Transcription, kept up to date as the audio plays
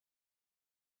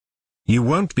you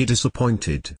won't be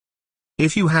disappointed.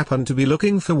 If you happen to be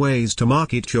looking for ways to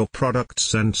market your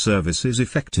products and services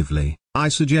effectively, I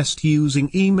suggest using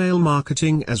email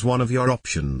marketing as one of your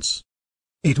options.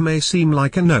 It may seem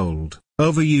like an old,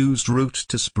 overused route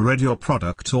to spread your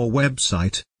product or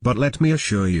website, but let me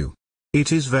assure you,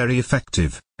 it is very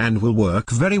effective, and will work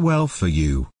very well for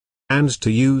you. And to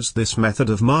use this method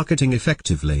of marketing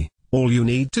effectively, all you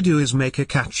need to do is make a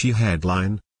catchy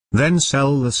headline, then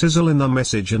sell the sizzle in the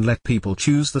message and let people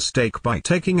choose the steak by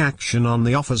taking action on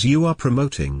the offers you are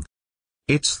promoting.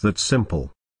 It's that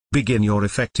simple. Begin your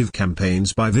effective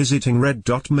campaigns by visiting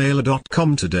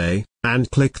red.mailer.com today, and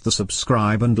click the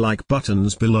subscribe and like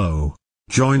buttons below.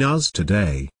 Join us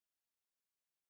today.